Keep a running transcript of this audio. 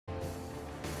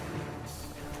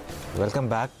Welcome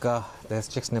back. The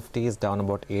SGX Nifty is down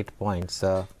about 8 points.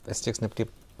 SGX Nifty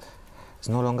is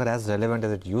no longer as relevant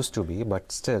as it used to be, but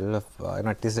still,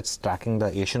 at least it's tracking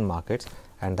the Asian markets,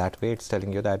 and that way it's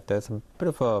telling you that there's a bit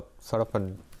of a sort of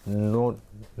a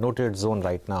no-trade zone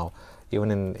right now,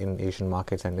 even in Asian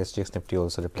markets, and SGX Nifty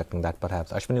also reflecting that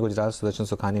perhaps. Ashwini Gujral, Sudarshan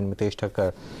Sukhani and Mitesh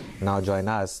Thakkar now join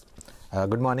us.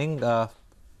 Good morning.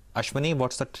 Ashwini,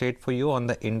 what's the trade for you on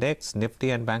the index,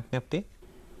 Nifty and Bank Nifty?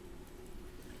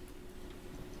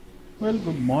 Well,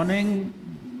 good morning.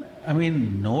 I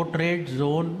mean, no trade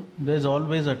zone, there's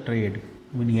always a trade.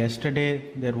 I mean,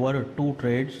 yesterday there were 2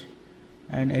 trades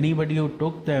and anybody who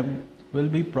took them will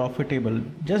be profitable.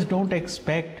 Just don't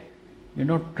expect,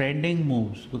 trending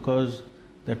moves, because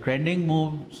the trending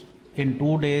moves in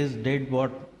 2 days did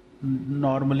what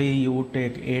normally you would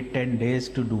take 8-10 days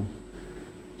to do.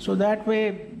 So that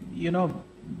way,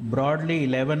 broadly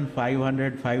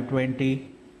 11,500, 520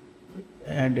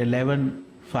 and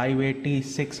 11,580,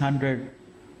 600.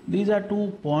 These are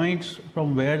 2 points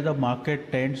from where the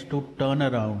market tends to turn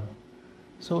around.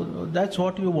 So that's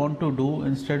what you want to do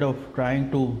instead of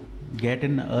trying to get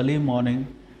in early morning.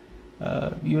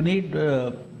 You need,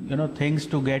 things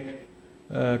to get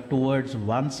towards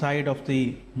one side of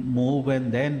the move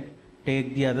and then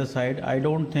take the other side. I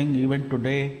don't think even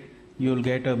today you'll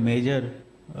get a major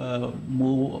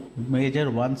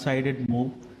one-sided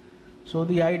move. So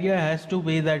the idea has to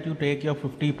be that you take your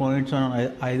 50 points on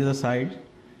either side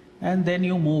and then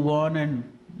you move on and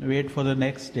wait for the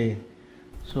next day.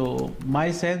 So my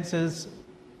sense is,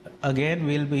 again,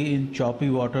 we'll be in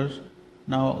choppy waters.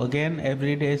 Now again,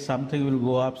 every day something will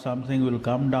go up, something will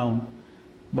come down,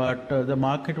 but the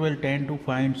market will tend to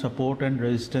find support and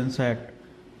resistance at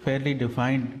fairly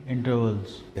defined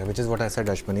intervals. Yeah, which is what I said,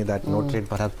 Ashwini, that no trade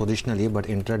perhaps positionally, but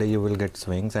intraday you will get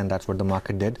swings, and that's what the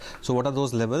market did. So what are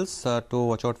those levels to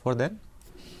watch out for then?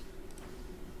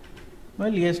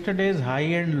 Well, yesterday's high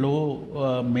and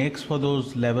low makes for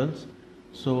those levels.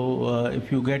 So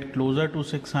if you get closer to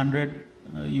 600,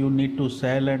 you need to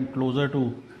sell, and closer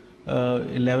to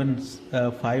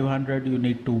 11,500 you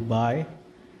need to buy.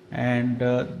 And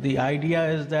the idea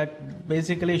is that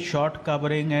basically short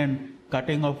covering and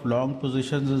cutting of long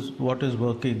positions is what is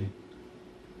working.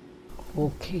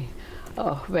 Okay.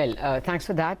 Thanks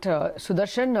for that.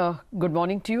 Sudarshan, good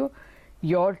morning to you.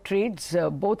 Your trades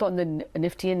both on the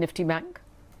Nifty and Nifty Bank?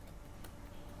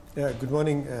 Yeah, good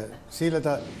morning. See,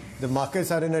 Lata, the markets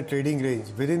are in a trading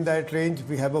range. Within that range,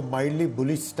 we have a mildly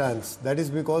bullish stance. That is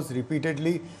because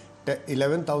repeatedly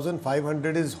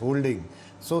 11,500 is holding.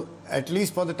 So at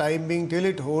least for the time being, till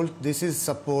it holds, this is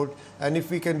support. And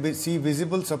if we can see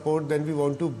visible support, then we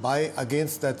want to buy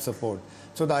against that support.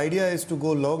 So the idea is to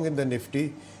go long in the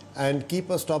Nifty and keep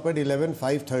a stop at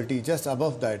 11,530, just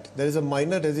above that. There is a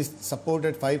minor support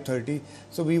at 530,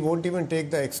 so we won't even take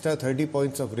the extra 30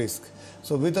 points of risk.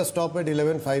 So with a stop at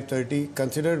 11,530,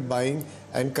 consider buying,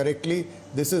 and correctly,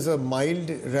 this is a mild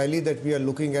rally that we are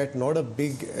looking at, not a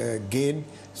big gain.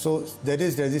 So there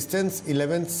is resistance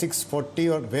 11,640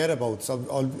 or whereabouts.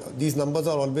 These numbers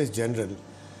are always general.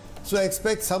 So I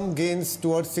expect some gains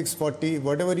towards 640.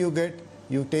 Whatever you get,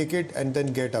 you take it and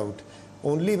then get out.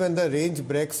 Only when the range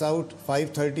breaks out,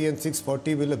 530 and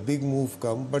 640 will a big move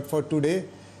come. But for today,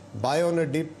 buy on a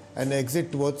dip and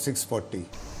exit towards 640.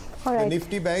 All right. The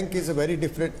Nifty Bank is a very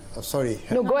different,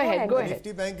 No, go ahead. The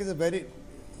Nifty Bank is a very,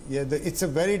 it's a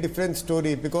very different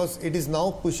story, because it is now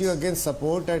pushing against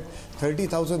support at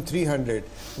 30,300.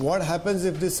 What happens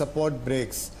if this support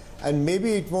breaks? And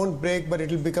maybe it won't break, but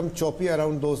it will become choppy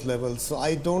around those levels. So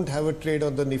I don't have a trade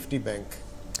on the Nifty Bank.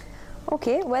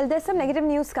 Okay, well, there's some negative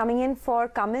news coming in for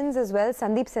Cummins as well.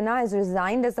 Sandeep Sinha has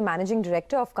resigned as the managing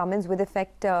director of Cummins with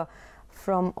effect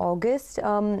from August.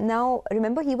 Now,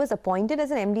 remember, he was appointed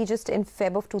as an MD just in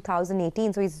Feb of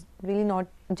 2018, so he's really not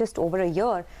just over a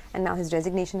year, and now his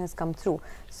resignation has come through.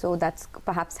 So that's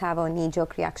perhaps have a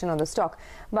knee-jerk reaction on the stock.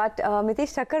 But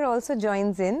Mitesh Thakkar also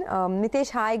joins in. Mitesh,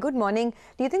 hi, good morning.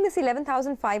 Do you think this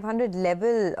 11,500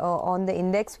 level on the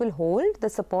index will hold the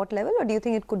support level, or do you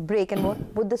think it could break, and what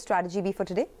would the strategy be for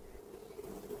today?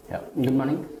 Yeah, good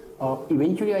morning.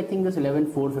 Eventually, I think this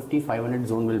 11,450, 500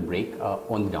 zone will break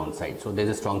on the downside. So there's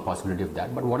a strong possibility of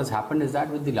that. But what has happened is that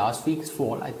with the last week's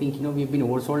fall, I think, we've been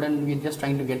oversold, and we're just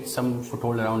trying to get some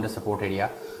foothold around the support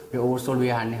area. We're oversold,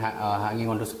 we're hanging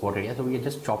on to support area. So we're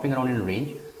just chopping around in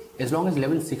range. As long as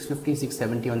 11,650,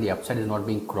 670 on the upside is not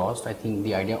being crossed, I think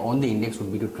the idea on the index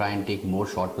would be to try and take more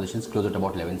short positions closer to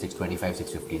about 11,625,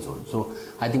 650 zone. So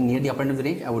I think near the upper end of the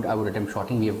range, I would attempt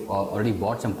shorting. We have already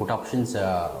bought some put options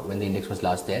when the index was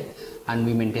last there, and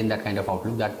we maintain that kind of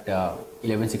outlook that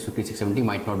 11,650, 670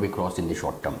 might not be crossed in the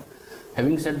short term.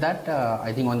 Having said that,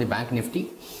 I think on the bank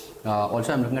Nifty,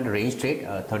 also I'm looking at a range trade,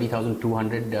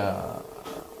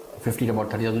 30,250 to about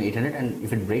 30,800, and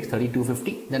if it breaks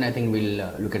 3250, then I think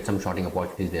we'll look at some shorting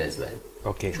opportunities there as well.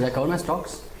 Okay. Should I cover my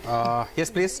stocks? Yes,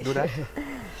 please do that.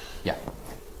 Yeah.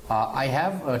 I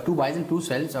have 2 buys and 2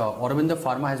 sells. Aurobindo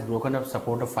Pharma has broken up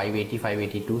support of 580,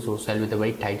 582, so sell with a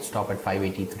very tight stop at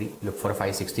 583. Look for a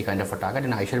 560 kind of a target.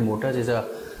 And Eicher Motors is a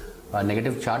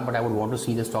negative chart, but I would want to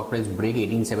see the stock price break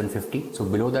 18,750. So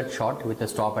below that short with a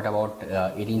stop at about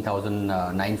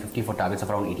 18,950 for targets of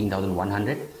around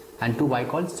 18,100. And 2 buy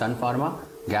calls, Sun Pharma,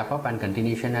 gap up and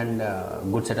continuation, and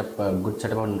good setup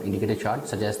on indicator chart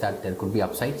suggests that there could be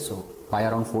upside. So buy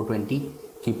around 420,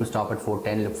 keep a stop at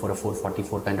 410, look for a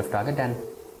 444 kind of target. And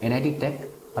NIT Tech,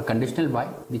 a conditional buy.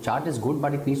 The chart is good,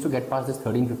 but it needs to get past this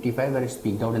 1355 where it's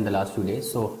peaked out in the last few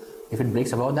days. So if it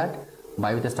breaks above that,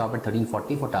 buy with a stop at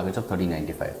 1340 for targets of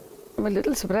 1395. I'm a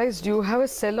little surprised. You have a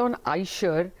sell on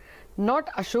Eicher, not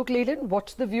Ashok Leyland.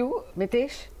 What's the view,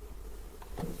 Mitesh?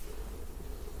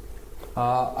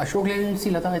 Ashok Leyland, see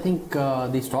Lata, I think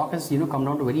the stock has come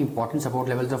down to very important support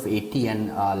levels of 80, and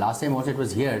last time also it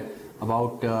was here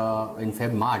about in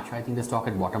March. I think the stock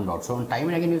had bottomed out. So on time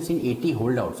and again you've seen 80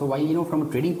 hold out. So while from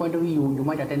a trading point of view you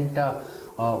might attempt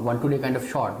 1-2 day kind of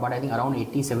short, but I think around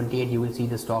 80, 78 you will see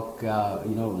the stock see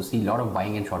a lot of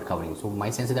buying and short covering. So my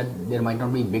sense is that there might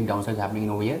not be big downsides happening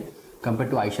over here compared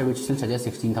to Eicher, which still suggests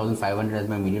 16,500 as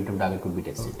my medium term target could be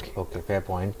tested. Okay, fair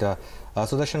point.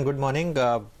 Sudarshan, good morning.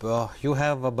 You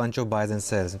have a bunch of buys and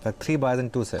sells. In fact, 3 buys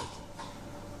and 2 sells.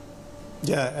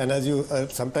 Yeah, and as you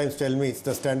sometimes tell me, it's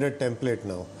the standard template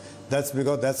now. That's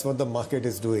because that's what the market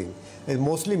is doing. It's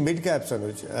mostly mid caps,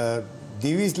 Anuj.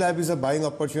 Divi's Lab is a buying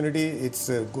opportunity. It's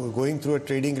going through a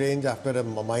trading range after a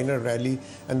minor rally,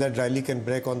 and that rally can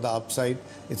break on the upside.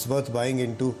 It's worth buying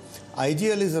into.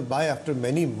 IGL is a buy after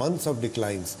many months of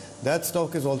declines. That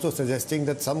stock is also suggesting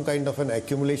that some kind of an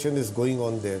accumulation is going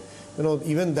on there.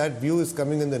 Even that view is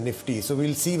coming in the Nifty. So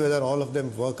we'll see whether all of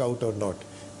them work out or not.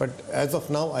 But as of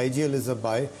now, IGL is a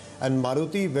buy. And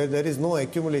Maruti, where there is no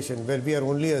accumulation, where we are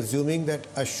only assuming that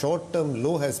a short-term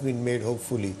low has been made,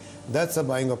 hopefully, that's a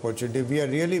buying opportunity. We are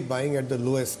really buying at the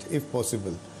lowest, if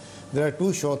possible. There are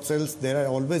 2 short sells. There are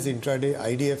always intraday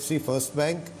IDFC, First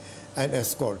Bank, and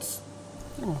Escorts.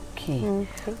 Okay.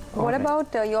 What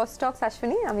about your stocks,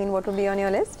 Ashwini? I mean, what would be on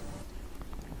your list?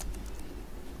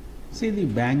 See, the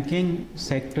banking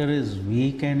sector is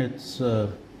weak and it's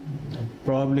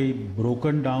probably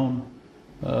broken down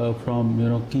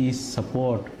from key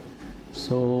support.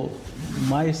 So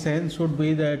my sense would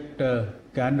be that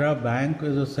Canara Bank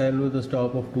is a sell with a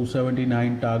stop of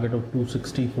 279, target of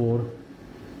 264.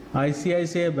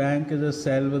 ICICI Bank is a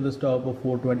sell with a stop of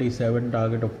 427,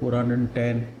 target of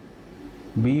 410.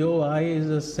 BOI is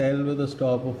a sell with a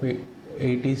stop of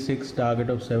 86, target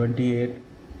of 78.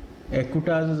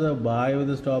 Equitas is a buy with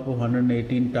a stop of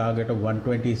 118, target of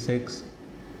 126.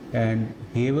 And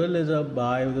Havel is a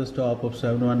buy with a stop of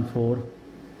 714,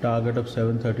 target of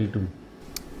 732.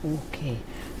 Okay.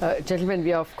 Gentlemen,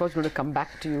 we are of course going to come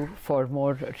back to you for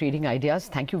more trading ideas.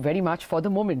 Thank you very much for the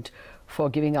moment for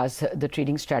giving us the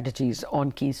trading strategies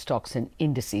on key stocks and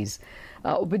indices.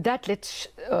 With that, let's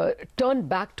turn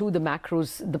back to the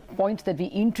macros, the points that we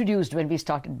introduced when we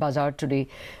started Bazaar today.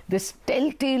 This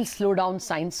telltale slowdown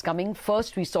signs coming.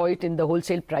 First, we saw it in the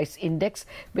wholesale price index,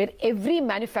 where every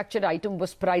manufactured item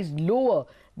was priced lower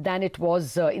than it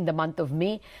was in the month of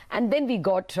May. And then we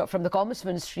got from the Commerce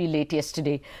Ministry late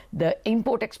yesterday the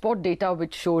import-export data,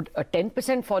 which showed a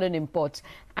 10% fall in imports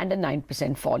and a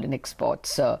 9% fall in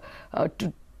exports.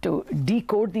 To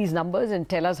decode these numbers and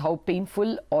tell us how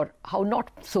painful or how not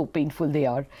so painful they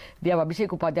are, we have Abhishek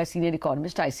Upadhyay, Senior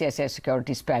Economist, ICICI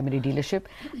Securities Primary Dealership,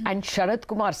 and Sharad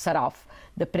Kumar Saraf,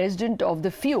 the President of the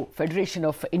FIO, Federation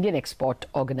of Indian Export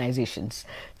Organizations.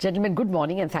 Gentlemen, good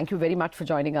morning and thank you very much for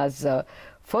joining us.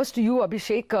 First to you,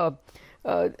 Abhishek,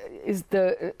 is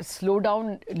the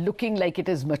slowdown looking like it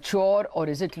is mature, or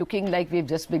is it looking like we've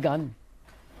just begun?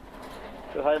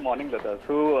 So, hi, morning, Lata.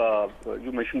 So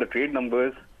you mentioned the trade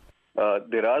numbers.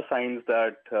 There are signs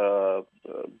that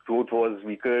growth was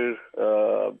weaker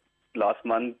last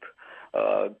month.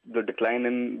 The decline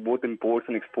in both imports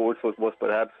and exports was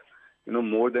perhaps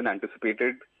more than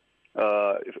anticipated.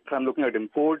 If I'm looking at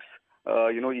imports,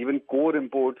 even core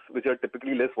imports, which are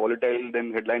typically less volatile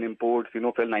than headline imports, fell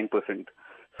 9%.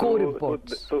 Core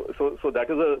imports. So that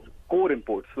is a core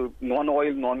import. So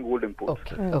non-oil, non-gold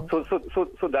imports. Okay.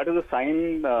 So that is a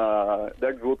sign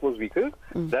that growth was weaker.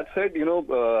 That said, there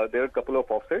are a couple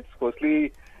of offsets.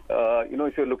 Firstly,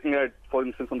 if you're looking at, for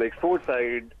instance, on the export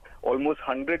side, almost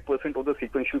 100% of the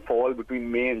sequential fall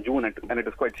between May and June, and it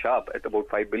is quite sharp at about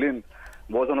 5 billion,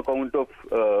 was on account of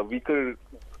weaker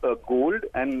gold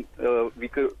and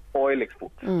weaker oil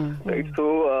exports. Right.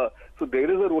 So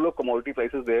there is a role of commodity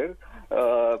prices there,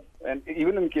 and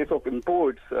even in case of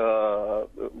imports,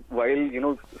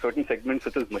 while certain segments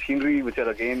such as machinery, which are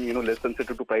again less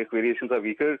sensitive to price variations, are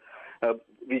weaker.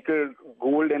 Weaker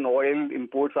gold and oil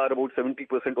imports are about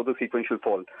 70% of the sequential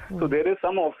fall. So there is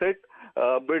some offset,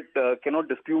 but cannot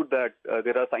dispute that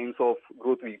there are signs of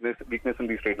growth weakness in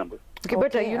these trade numbers. Okay,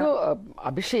 but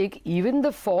Abhishek, even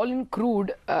the fall in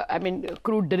crude,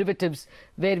 crude derivatives,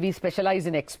 where we specialize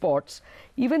in exports,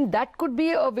 even that could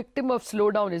be a victim of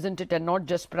slowdown, isn't it, and not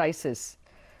just prices?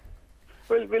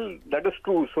 Well, that is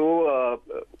true. So,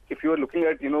 if you are looking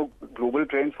at global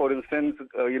trends, for instance,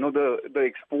 the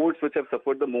exports which have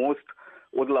suffered the most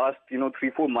over the last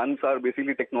 3-4 months are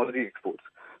basically technology exports.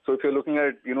 So, if you're looking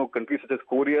at countries such as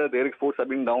Korea, their exports have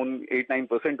been down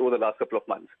 8-9% over the last couple of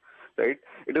months. Right?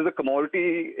 It is the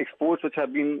commodity exports which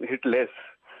have been hit less.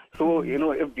 So,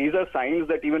 if these are signs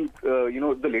that even,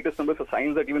 the latest numbers are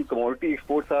signs that even commodity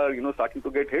exports are, starting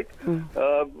to get hit,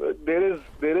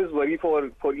 there is worry for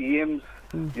EMs,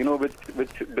 which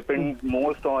depend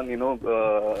most on,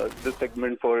 this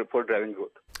segment for driving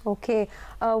growth. Okay.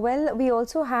 Well, we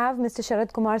also have Mr.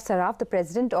 Sharad Kumar Saraf, the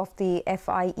president of the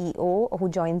FIEO, who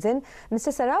joins in. Mr.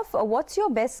 Saraf, what's your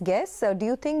best guess? Do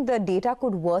you think the data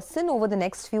could worsen over the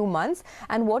next few months?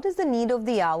 And what is the need of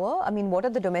the hour? I mean, what are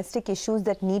the domestic issues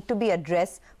that need to be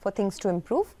addressed for things to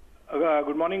improve?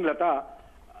 Good morning, Lata.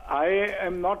 I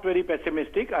am not very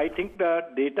pessimistic. I think the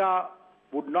data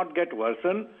would not get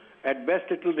worsened. At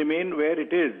best, it will remain where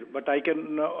it is. But I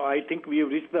think we have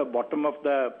reached the bottom of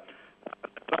the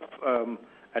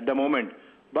at the moment.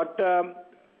 But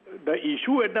the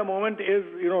issue at the moment is,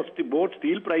 both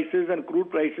steel prices and crude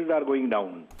prices are going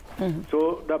down.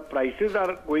 So the prices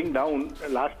are going down.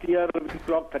 Last year, we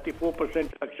clocked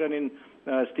 34% reduction in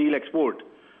steel export.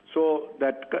 So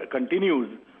that continues.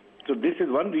 So this is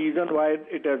one reason why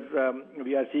it has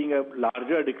we are seeing a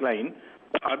larger decline.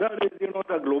 The other is,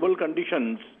 the global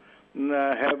conditions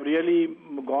have really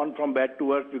gone from bad to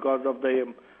worse because of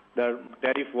the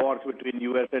tariff wars between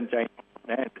US and China,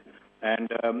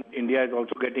 and India is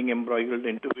also getting embroiled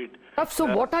into it. So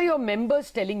what are your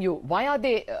members telling you? Why are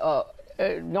they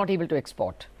not able to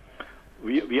export?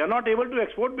 We are not able to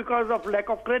export because of lack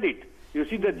of credit. You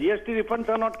see, the GST refunds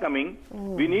are not coming.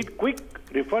 We need quick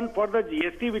refund for the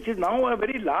GST, which is now a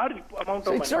very large amount of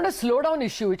money. It's not a slowdown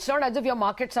issue. It's not as if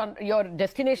your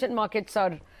destination markets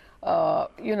are,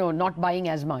 not buying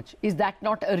as much. Is that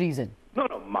not a reason? No,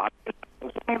 markets are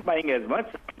also not buying as much.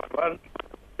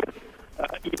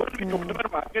 Even if October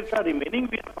markets are remaining,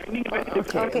 we are finding very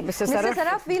difficult. Okay, Mr.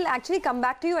 Saraf, we'll actually come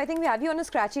back to you. I think we have you on a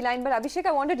scratchy line. But Abhishek,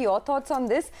 I wanted your thoughts on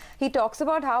this. He talks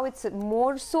about how it's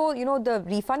more so, the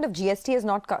refund of GST has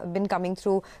not been coming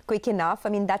through quick enough. I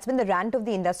mean, that's been the rant of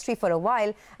the industry for a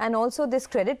while. And also this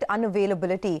credit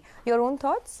unavailability. Your own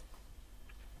thoughts?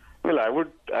 Well, I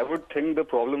would think the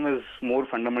problem is more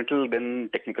fundamental than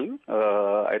technical.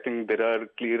 I think there are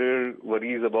clearer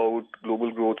worries about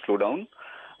global growth slowdown.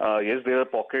 Yes, there are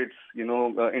pockets, in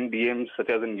DMs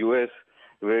such as in US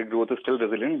where growth is still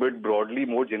resilient, but broadly,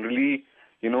 more generally,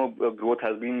 growth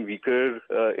has been weaker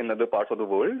in other parts of the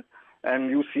world.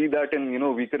 And you see that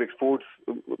in, weaker exports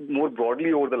more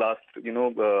broadly over the last,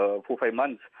 4-5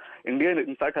 months. India,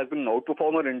 in fact, has been an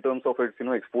outperformer in terms of its,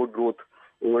 export growth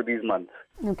over these months.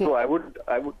 Okay. So I would,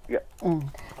 yeah.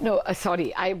 No,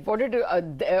 sorry. I wanted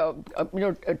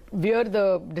to, veer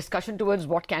the discussion towards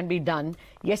what can be done.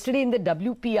 Yesterday in the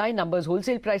WPI numbers,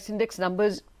 wholesale price index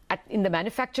numbers in the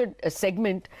manufactured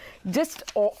segment,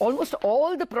 almost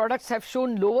all the products have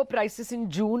shown lower prices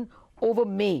in June over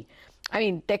May. I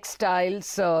mean,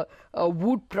 textiles,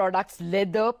 wood products,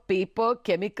 leather, paper,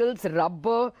 chemicals,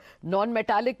 rubber,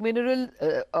 non-metallic mineral,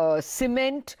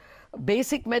 cement,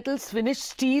 basic metals, finished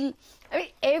steel. I mean,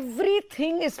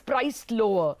 everything is priced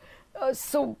lower.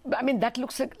 That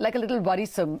looks like a little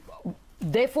worrisome.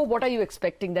 Therefore, what are you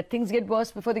expecting? That things get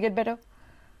worse before they get better?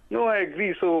 No, I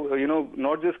agree. So,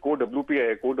 not just core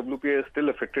WPI. Core WPI is still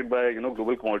affected by,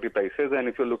 global commodity prices. And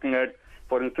if you're looking at,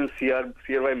 for instance,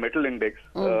 CRY metal index,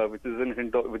 which is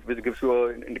which gives you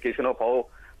an indication of how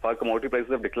far commodity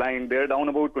prices have declined, they're down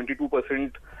about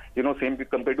 22%,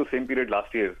 compared to same period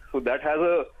last year. So that has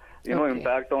a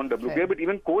impact on WPI, okay. But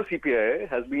even core CPI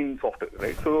has been softer,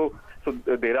 right? So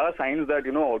there are signs that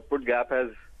output gap has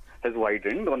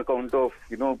widened on account of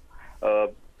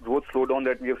growth slowdown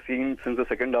that we have seen since the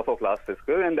second half of last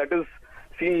fiscal, and that is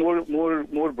seen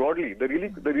more broadly. The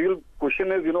real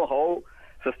question is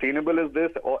sustainable is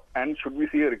this, and should we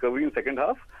see a recovery in second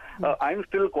half? I'm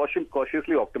still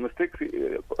cautiously optimistic,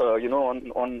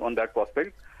 on that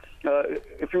prospect.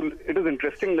 It is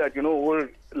interesting that, over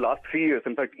last 3 years,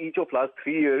 in fact, each of last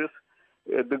 3 years,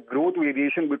 the growth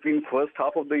variation between first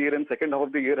half of the year and second half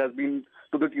of the year has been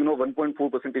to the tune of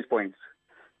 1.4 percentage points.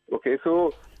 Okay,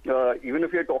 so even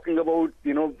if we are talking about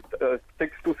 6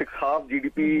 to 6.5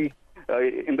 GDP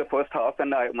in the first half,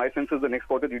 and my sense is the next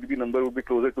quarter GDP number would be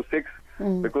closer to 6,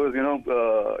 because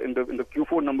in the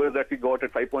Q4 numbers that we got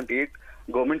at 5.8,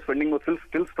 government spending was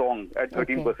still strong at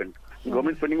 13%. Okay.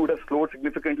 Government spending would have slowed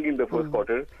significantly in the first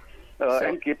quarter.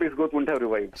 And CAPEX growth wouldn't have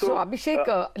revived. So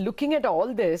Abhishek, looking at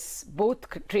all this, both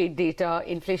trade data,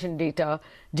 inflation data,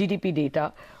 GDP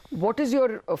data, what is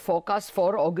your forecast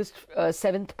for August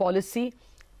 7th policy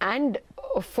and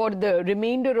for the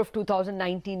remainder of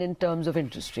 2019 in terms of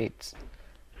interest rates?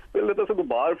 Well, the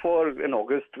bar for an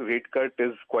August rate cut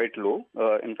is quite low.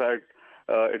 In fact,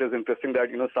 it is interesting that,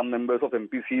 some members of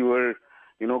MPC were,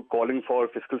 calling for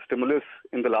fiscal stimulus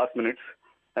in the last minutes.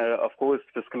 Of course,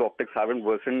 fiscal optics haven't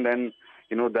worsened, and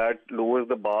that lowers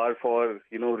the bar for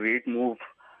rate move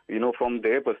from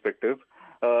their perspective.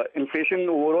 Inflation,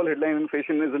 overall headline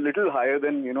inflation, is a little higher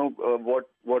than what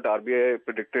RBI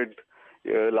predicted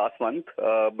last month,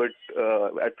 but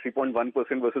at 3.1%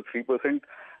 versus 3%,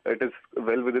 it is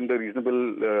well within the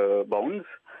reasonable bounds.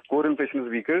 Core inflation is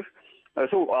weaker,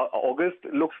 so August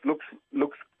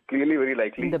looks clearly very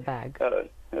likely. In the bag.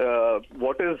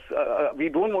 We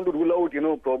don't want to rule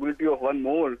out, probability of one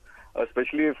more,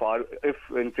 especially if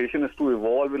inflation is to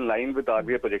evolve in line with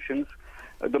RBI projections.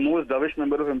 The most dovish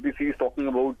member of MPC is talking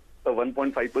about a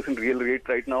 1.5% real rate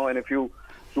right now, and if you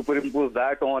superimpose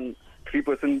that on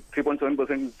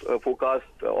 3.7% forecast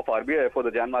of RBI for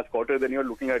the Jan-March quarter, then you're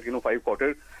looking at 5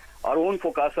 quarters. Our own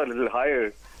forecasts are a little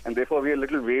higher, and therefore we are a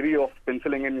little wary of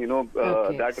penciling in,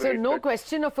 okay. that so rate. So no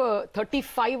question of a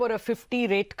 35 or a 50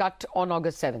 rate cut on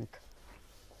August 7th?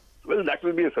 Well, that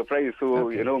will be a surprise.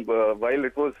 So, okay.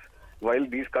 While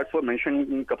these cuts were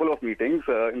mentioned in a couple of meetings,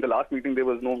 in the last meeting there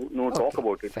was no talk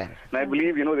about it. Fair. And I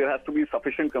believe, there has to be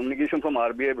sufficient communication from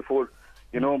RBI before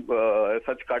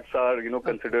such cuts are,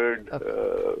 considered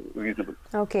reasonable.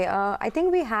 Okay, I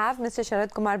think we have Mr.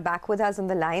 Sharad Kumar back with us on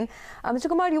the line. Mr.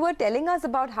 Kumar, you were telling us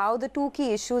about how the two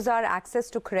key issues are access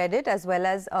to credit as well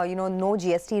as, no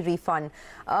GST refund.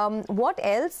 What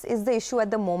else is the issue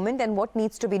at the moment, and what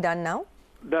needs to be done now?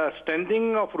 The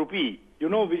strengthening of rupee.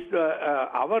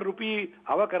 Our rupee,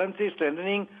 our currency is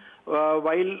strengthening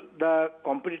while the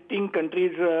competing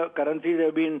countries' currencies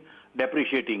have been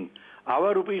depreciating.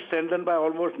 Our rupee strengthened by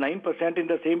almost 9% in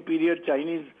the same period.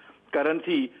 Chinese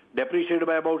currency depreciated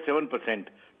by about 7%.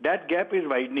 That gap is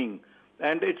widening.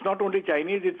 And it's not only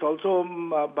Chinese, it's also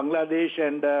Bangladesh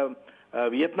and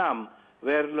Vietnam,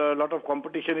 where a lot of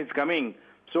competition is coming.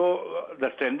 So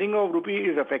the strengthening of rupee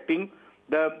is affecting.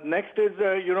 The next is,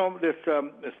 this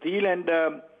steel and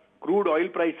crude oil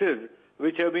prices,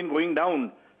 which have been going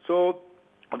down. So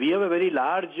we have a very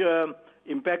large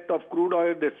impact of crude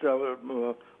oil,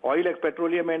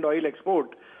 petroleum and oil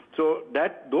export. So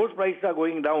those prices are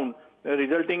going down,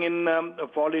 resulting in a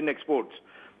fall in exports.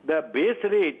 The base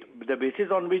rate, the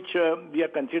basis on which we are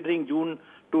considering June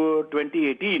to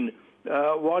 2018,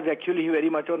 was actually very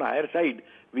much on the higher side.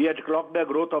 We had clocked a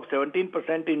growth of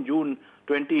 17% in June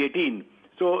 2018.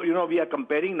 So, we are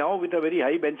comparing now with a very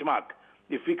high benchmark.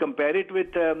 If we compare it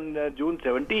with June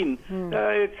 17,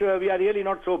 we are really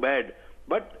not so bad.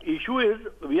 But issue is,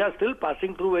 we are still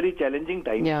passing through very challenging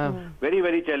times, very,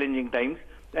 very challenging times.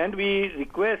 And we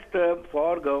request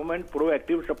for government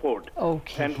proactive support.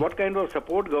 Okay. And what kind of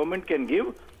support government can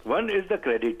give? One is the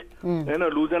credit.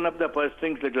 Loosen up the purse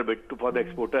strings a little bit for the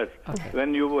exporters. Okay.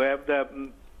 When you have the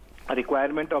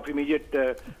requirement of immediate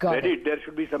credit, there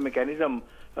should be some mechanism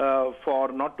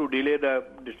for not to delay the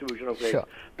distribution of credit. Sure.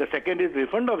 The second is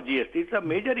refund of GST. It's a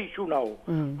major issue now.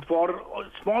 For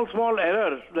small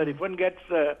errors, the refund gets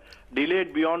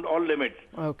delayed beyond all limits.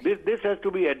 Okay. This has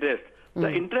to be addressed. The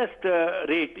interest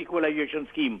rate equalization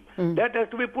scheme, that has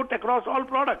to be put across all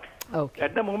products. Okay.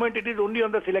 At the moment, it is only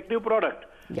on the selective product.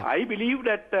 Yeah. I believe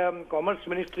that Commerce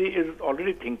Ministry is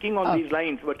already thinking on these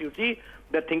lines, but you see,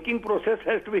 the thinking process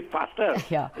has to be faster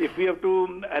if we have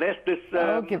to arrest this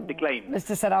decline.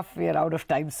 Mr. Saraf, we are out of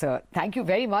time, sir. Thank you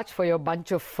very much for your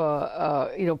bunch of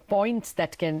points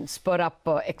that can spur up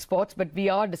exports, but we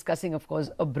are discussing, of course,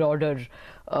 a broader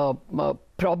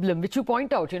problem, which you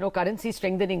point out, currency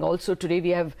strengthening. Also today we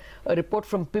have a report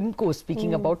from PIMCO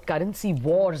speaking about currency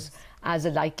wars as a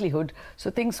likelihood. So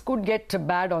things could get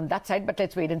bad on that side, but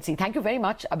let's wait and see. Thank you very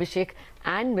much, Abhishek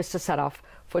and Mr. Saraf,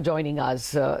 for joining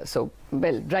us.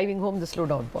 Driving home the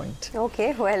slowdown point.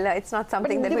 Okay, well, it's not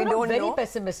something that we don't very know.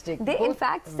 Pessimistic. They, in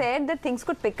fact, said that things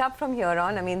could pick up from here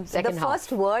on. I mean, the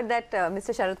first word that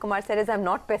Mr. Sharad Kumar said is, I'm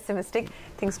not pessimistic.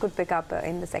 Things could pick up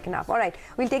in the second half. All right,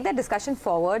 we'll take that discussion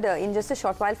forward in just a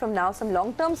short while from now. Some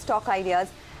long-term stock ideas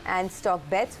and stock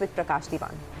bets with Prakash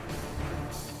Diwan.